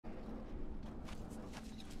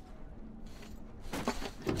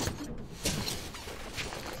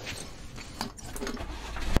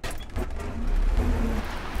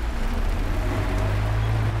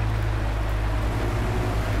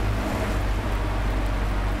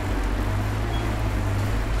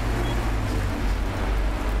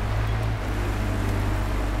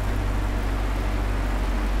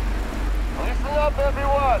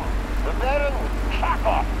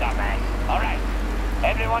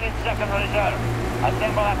One in second reserve.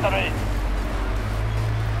 Assemble after it.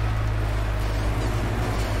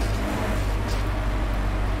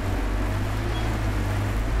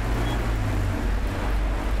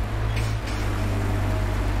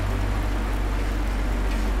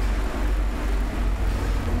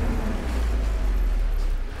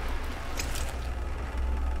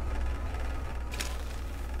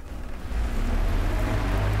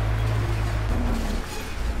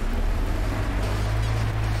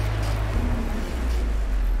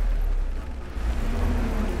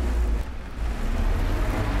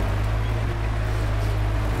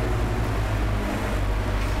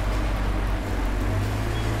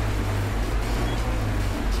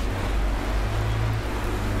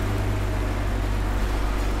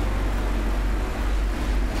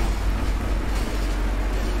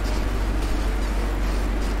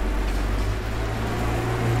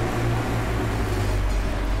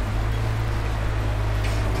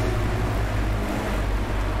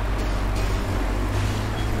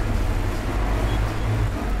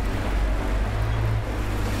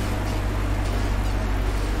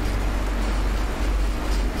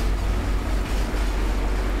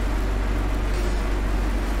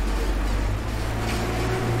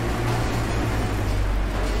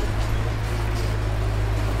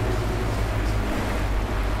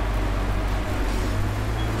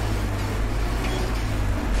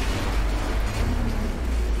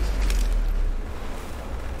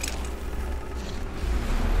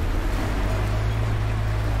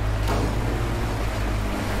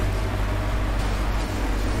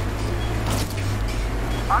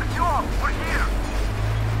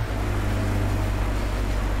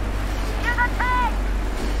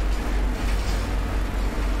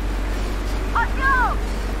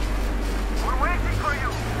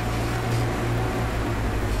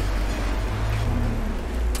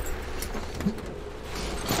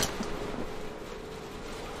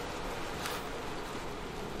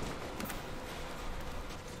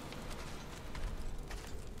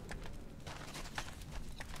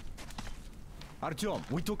 Artyom,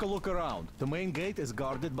 we took a look around. The main gate is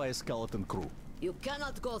guarded by a skeleton crew. You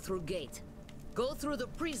cannot go through gate. Go through the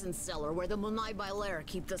prison cellar where the Munai Bailer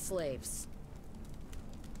keep the slaves.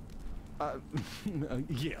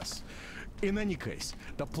 Yes. In any case,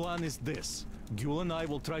 the plan is this. Gül and I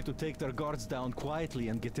will try to take their guards down quietly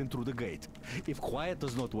and get in through the gate. If quiet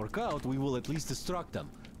does not work out, we will at least distract them,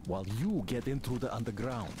 while you get in through the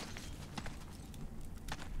underground.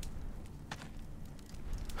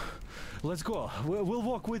 Let's go. We'll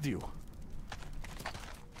walk with you.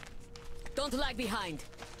 Don't lag behind.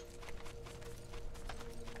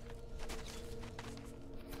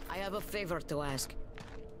 I have a favor to ask.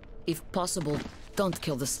 If possible, don't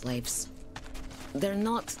kill the slaves. They're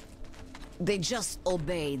not... They just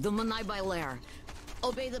obey the Munai Bailer.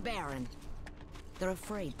 Obey the Baron. They're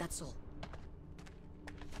afraid, that's all.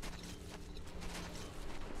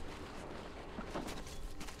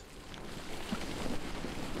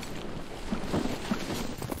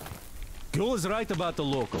 Gül is right about the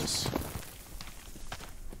locals.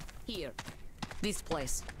 Here. This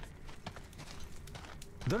place.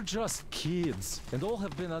 They're just kids, and all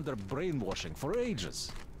have been under brainwashing for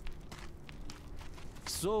ages.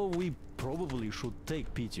 So we probably should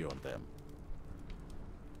take pity on them.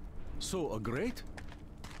 So, agreed?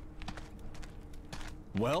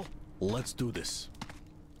 Well, let's do this.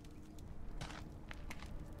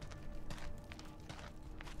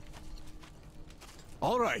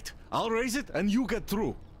 All right, I'll raise it and you get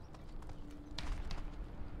through.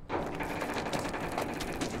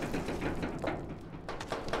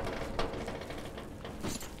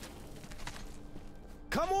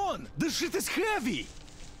 Come on, this shit is heavy.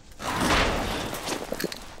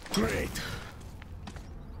 Great.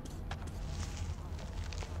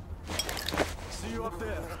 See you up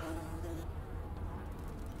there.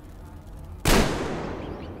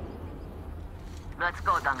 Let's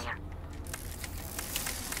go, Damir.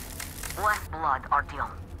 Less blood,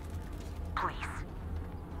 Artyom. Please.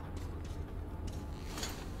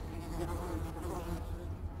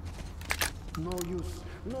 No use.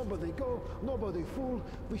 Nobody go, nobody fool.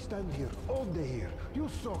 We stand here, all day here. You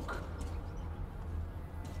suck.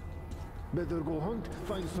 Better go hunt,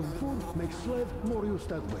 find some food, make slave, more use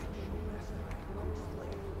that way.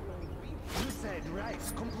 You said right,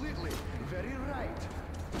 completely. Very right.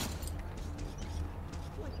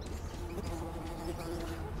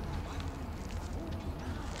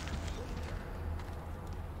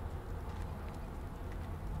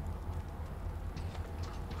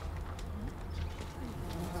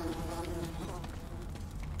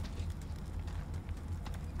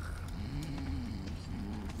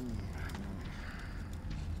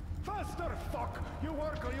 Faster, fuck! You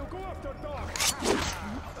work or you go after dog!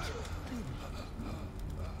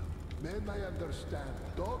 Men, I understand.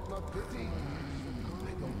 Dog not pity.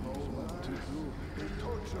 They don't know what to do. They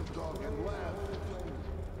torture dog and laugh.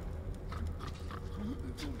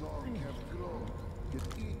 Little dog can't grow. Get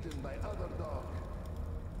eaten by other dog.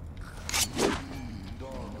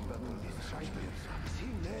 Dog better be silent. See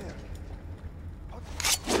him there.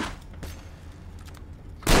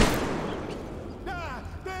 Ah!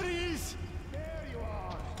 There he is! There you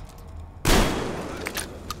are. I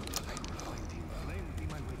will find him. Flame be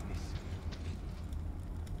my witness.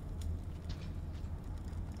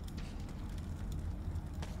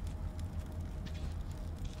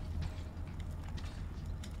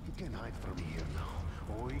 He can't hide from me here now.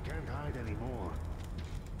 Oh, he can't hide anymore.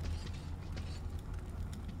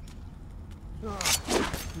 Ah,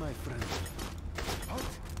 my friend. Out.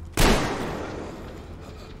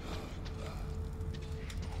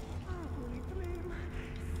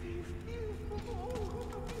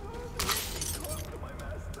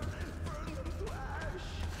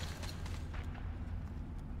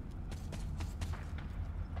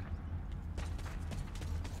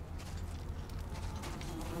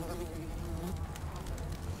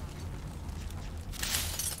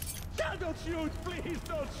 Don't shoot! Please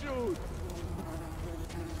don't shoot!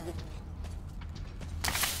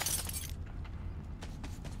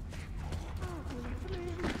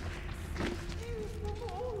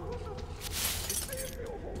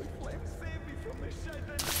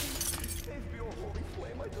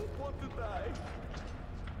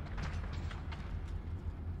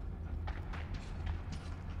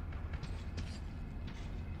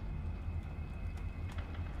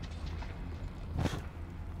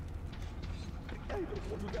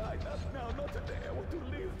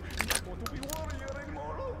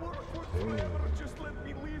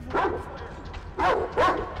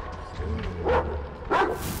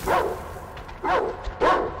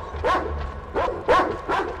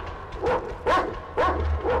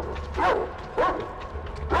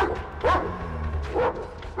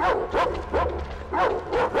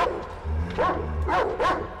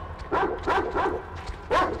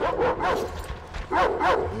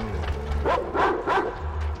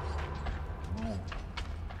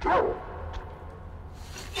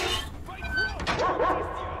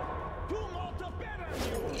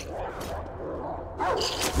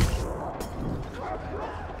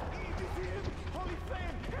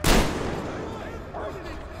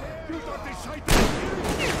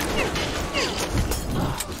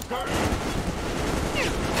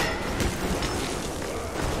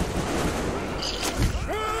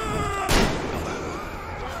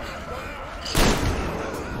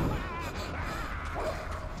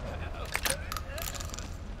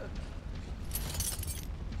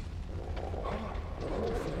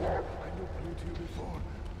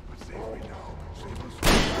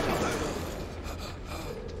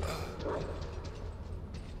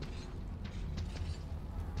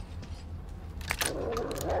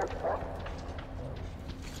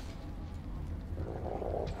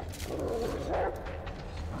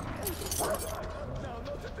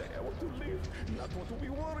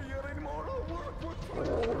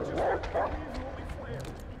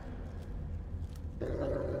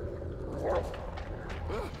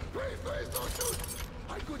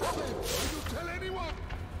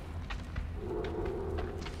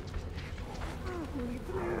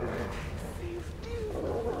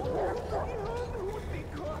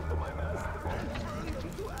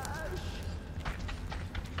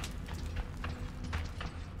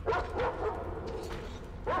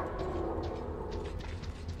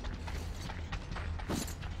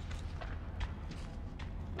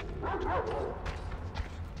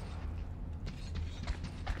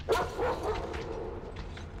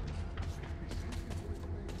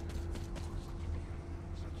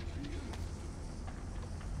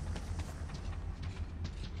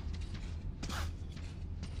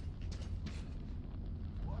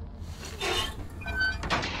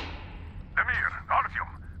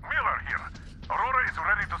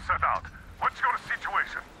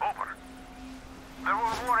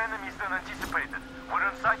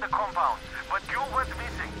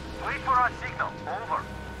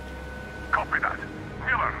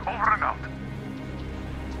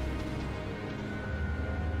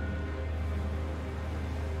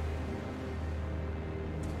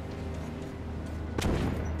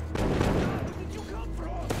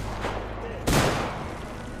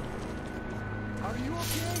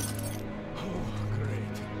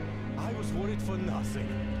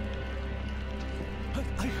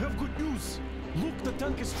 I have good news! Look, the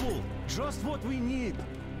tank is full! Just what we need!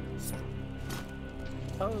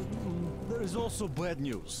 There is also bad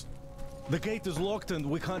news. The gate is locked and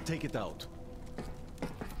we can't take it out.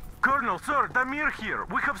 Colonel, sir, Damir here.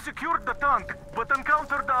 We have secured the tank, but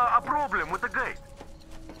encountered a problem with the gate.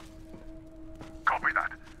 Copy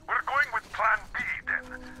that. We're going with Plan B,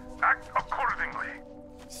 then. Act accordingly.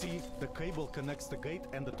 See, the cable connects the gate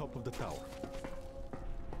and the top of the tower.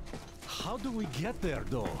 How do we get there,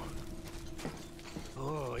 though?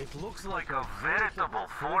 Oh, it looks like a veritable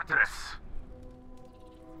fortress.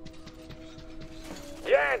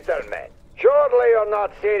 Gentlemen, surely you're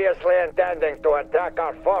not seriously intending to attack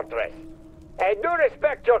our fortress. I do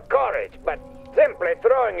respect your courage, but simply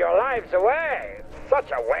throwing your lives away is such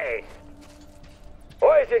a waste.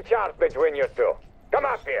 Who is in charge between you two? Come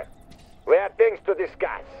up here. We have things to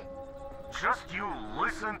discuss. Just you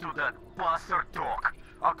listen to that bastard talk.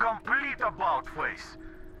 A complete about-face.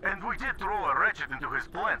 And we did throw a wretched into his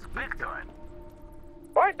plans big time.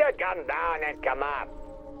 Point the gun down and come up.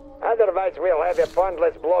 Otherwise we'll have a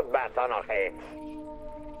pointless bloodbath on our hands.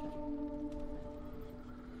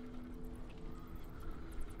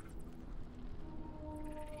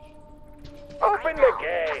 Open the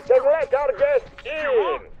gate and let our guests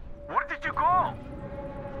in! Where did you go?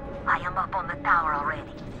 I am up on the tower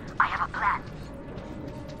already. I have a plan.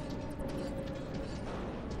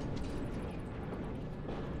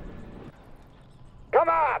 Come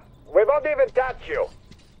on! We won't even touch you.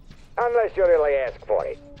 Unless you really ask for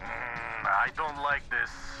it. I don't like this,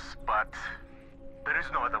 but there is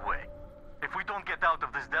no other way. If we don't get out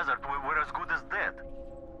of this desert, we're as good as dead.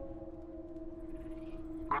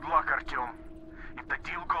 Good luck, Artyom. If the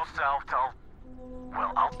deal goes south,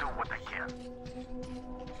 I'll do what I can.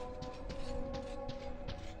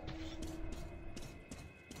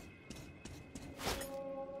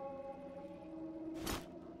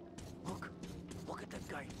 Look at that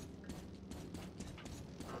guy.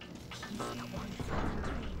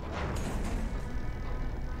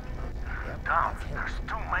 Down. There's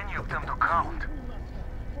too many of them to count.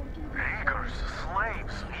 Riggers,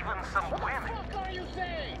 slaves, even some women. What are you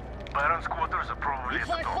saying? Baron's quarters are probably If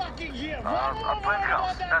at I the top. fucking hear A one more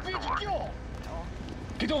penthouse, about that's the HQ. word.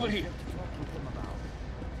 Get over here.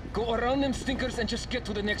 Go around them stinkers and just get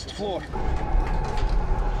to the next floor.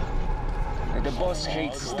 The boss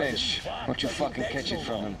hates stench. Won't you fucking catch it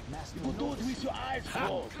from him? You do it with your eyes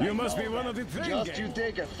closed. You must be one of the things. Just you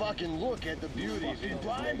take a fucking look at the beauty.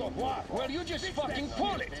 Blind or what? Well, you just fucking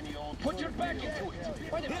pull it. Put your back into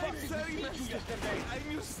it. Why the fuck did we beat you yesterday?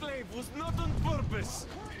 I'm your slave, was not on purpose.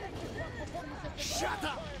 Shut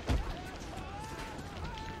up!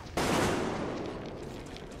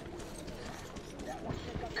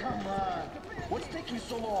 Come on. What's taking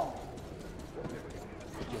so long?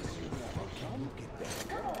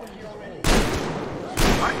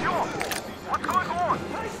 Artyom! What's going on?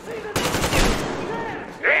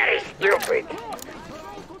 Very stupid!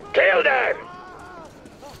 Kill them!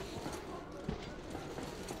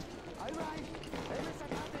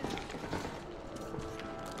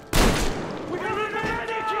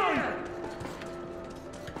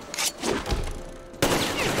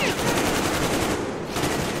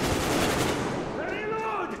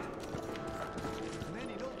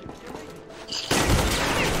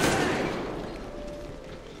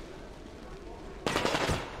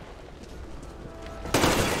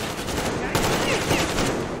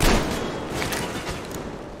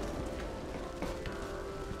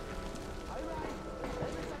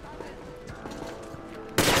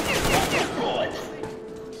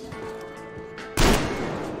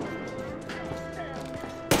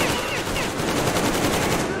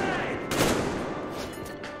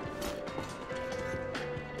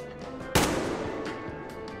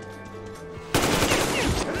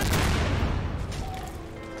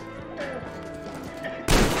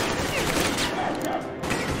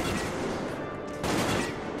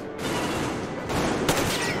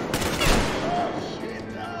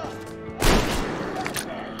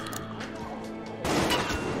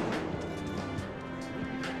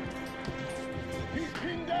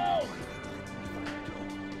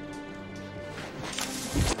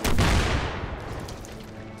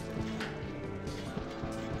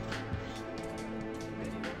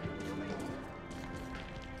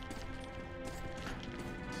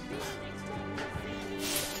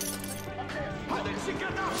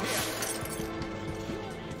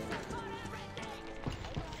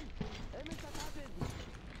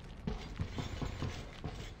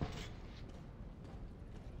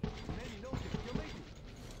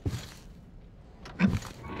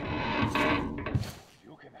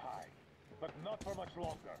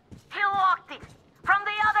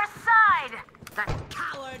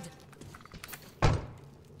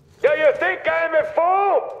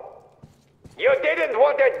 Boom! You didn't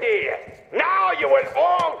want a deal. Now you will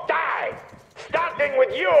all die. Starting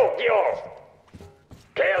with you, Gil.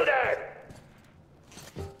 Kill them!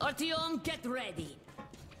 Artyom, get ready.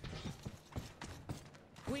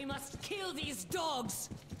 We must kill these dogs.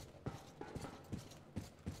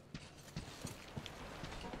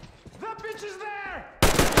 That bitch is there!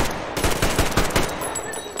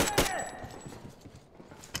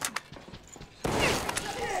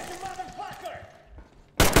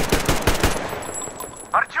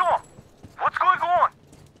 Artyom! What's going on?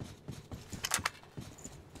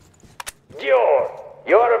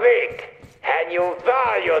 You're weak, and you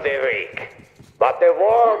value the weak. But the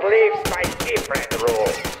world lives by different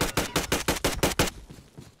rules.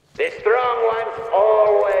 The strong ones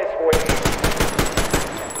always win.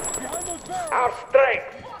 Our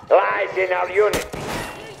strength lies in our unity.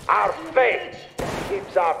 Our faith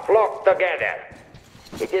keeps our flock together.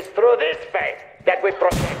 It is through this faith that we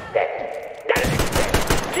protect them. Direct them,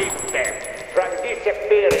 keep them from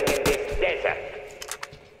disappearing in this desert.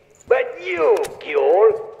 But you,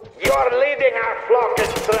 Ghoul, you're leading our flock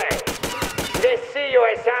astray. They see you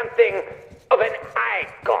as something of an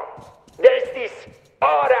icon. There's this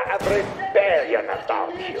aura of rebellion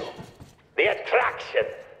about you. The attraction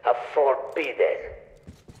of forbidden.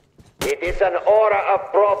 It is an aura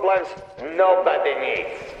of problems nobody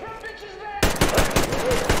needs.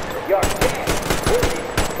 You're dead. Who is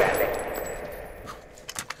spelling?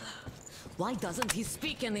 Why doesn't he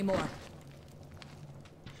speak anymore?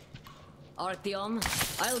 Artyom,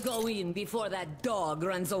 I'll go in before that dog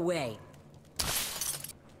runs away.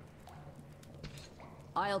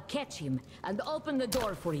 I'll catch him and open the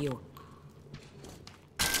door for you.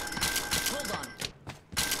 Hold on.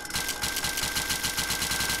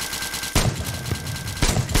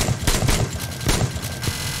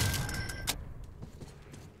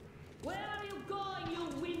 Where are you going, you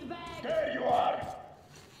windbag? There you are!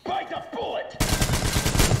 Bite a bullet!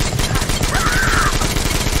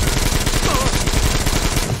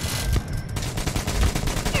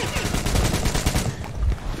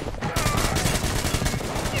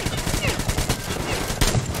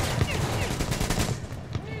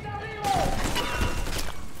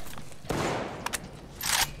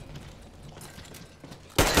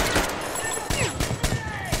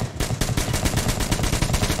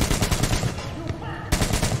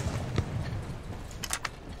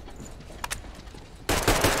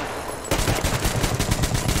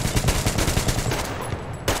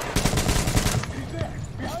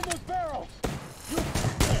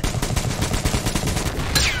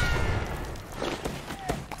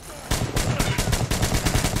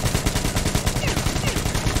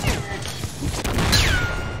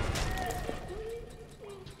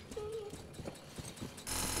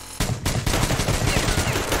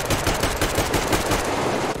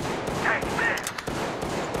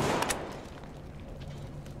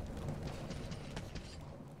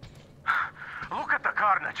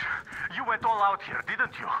 You went all out here,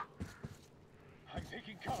 didn't you? I'm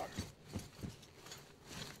taking cover.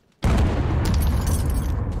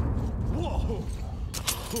 Whoa!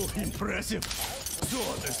 Oh, impressive. So,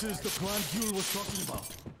 this is the plant Yul was talking about.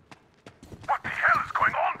 What the hell is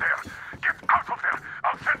going on there? Get out of there!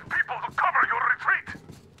 I'll send people to cover your retreat!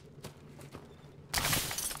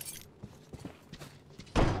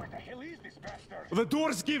 Where the hell is this bastard? The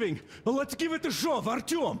door's giving. Let's give it a shove,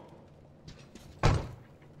 Artyom.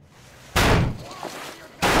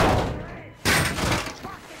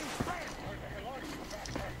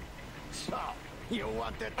 So, you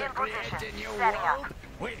wanted to In create position. a new Setting up. world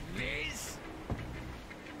with this?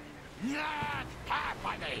 Not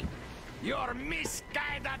happening! You're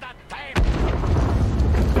misguided attempt!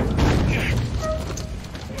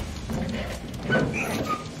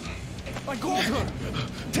 I got her!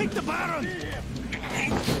 Take the Baron!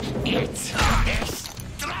 It's the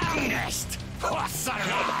strongest who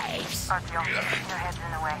survives! Artyom, your head's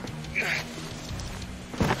in the way.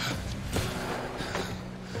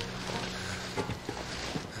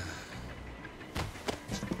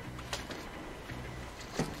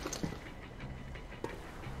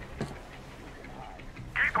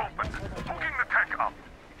 Gate open. Hooking the tank up.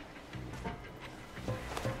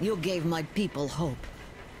 You gave my people hope.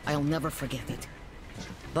 I'll never forget it.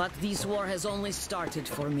 But this war has only started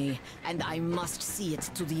for me, and I must see it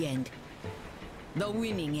to the end. The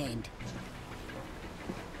winning end.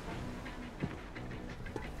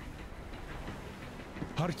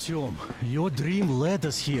 Artyom, your dream led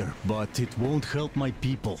us here, but it won't help my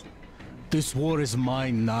people. This war is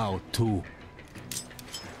mine now, too.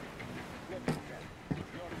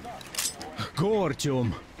 Go,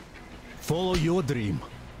 Artyom. Follow your dream.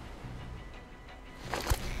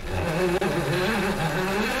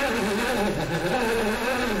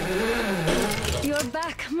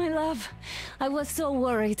 love. I was so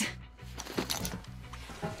worried.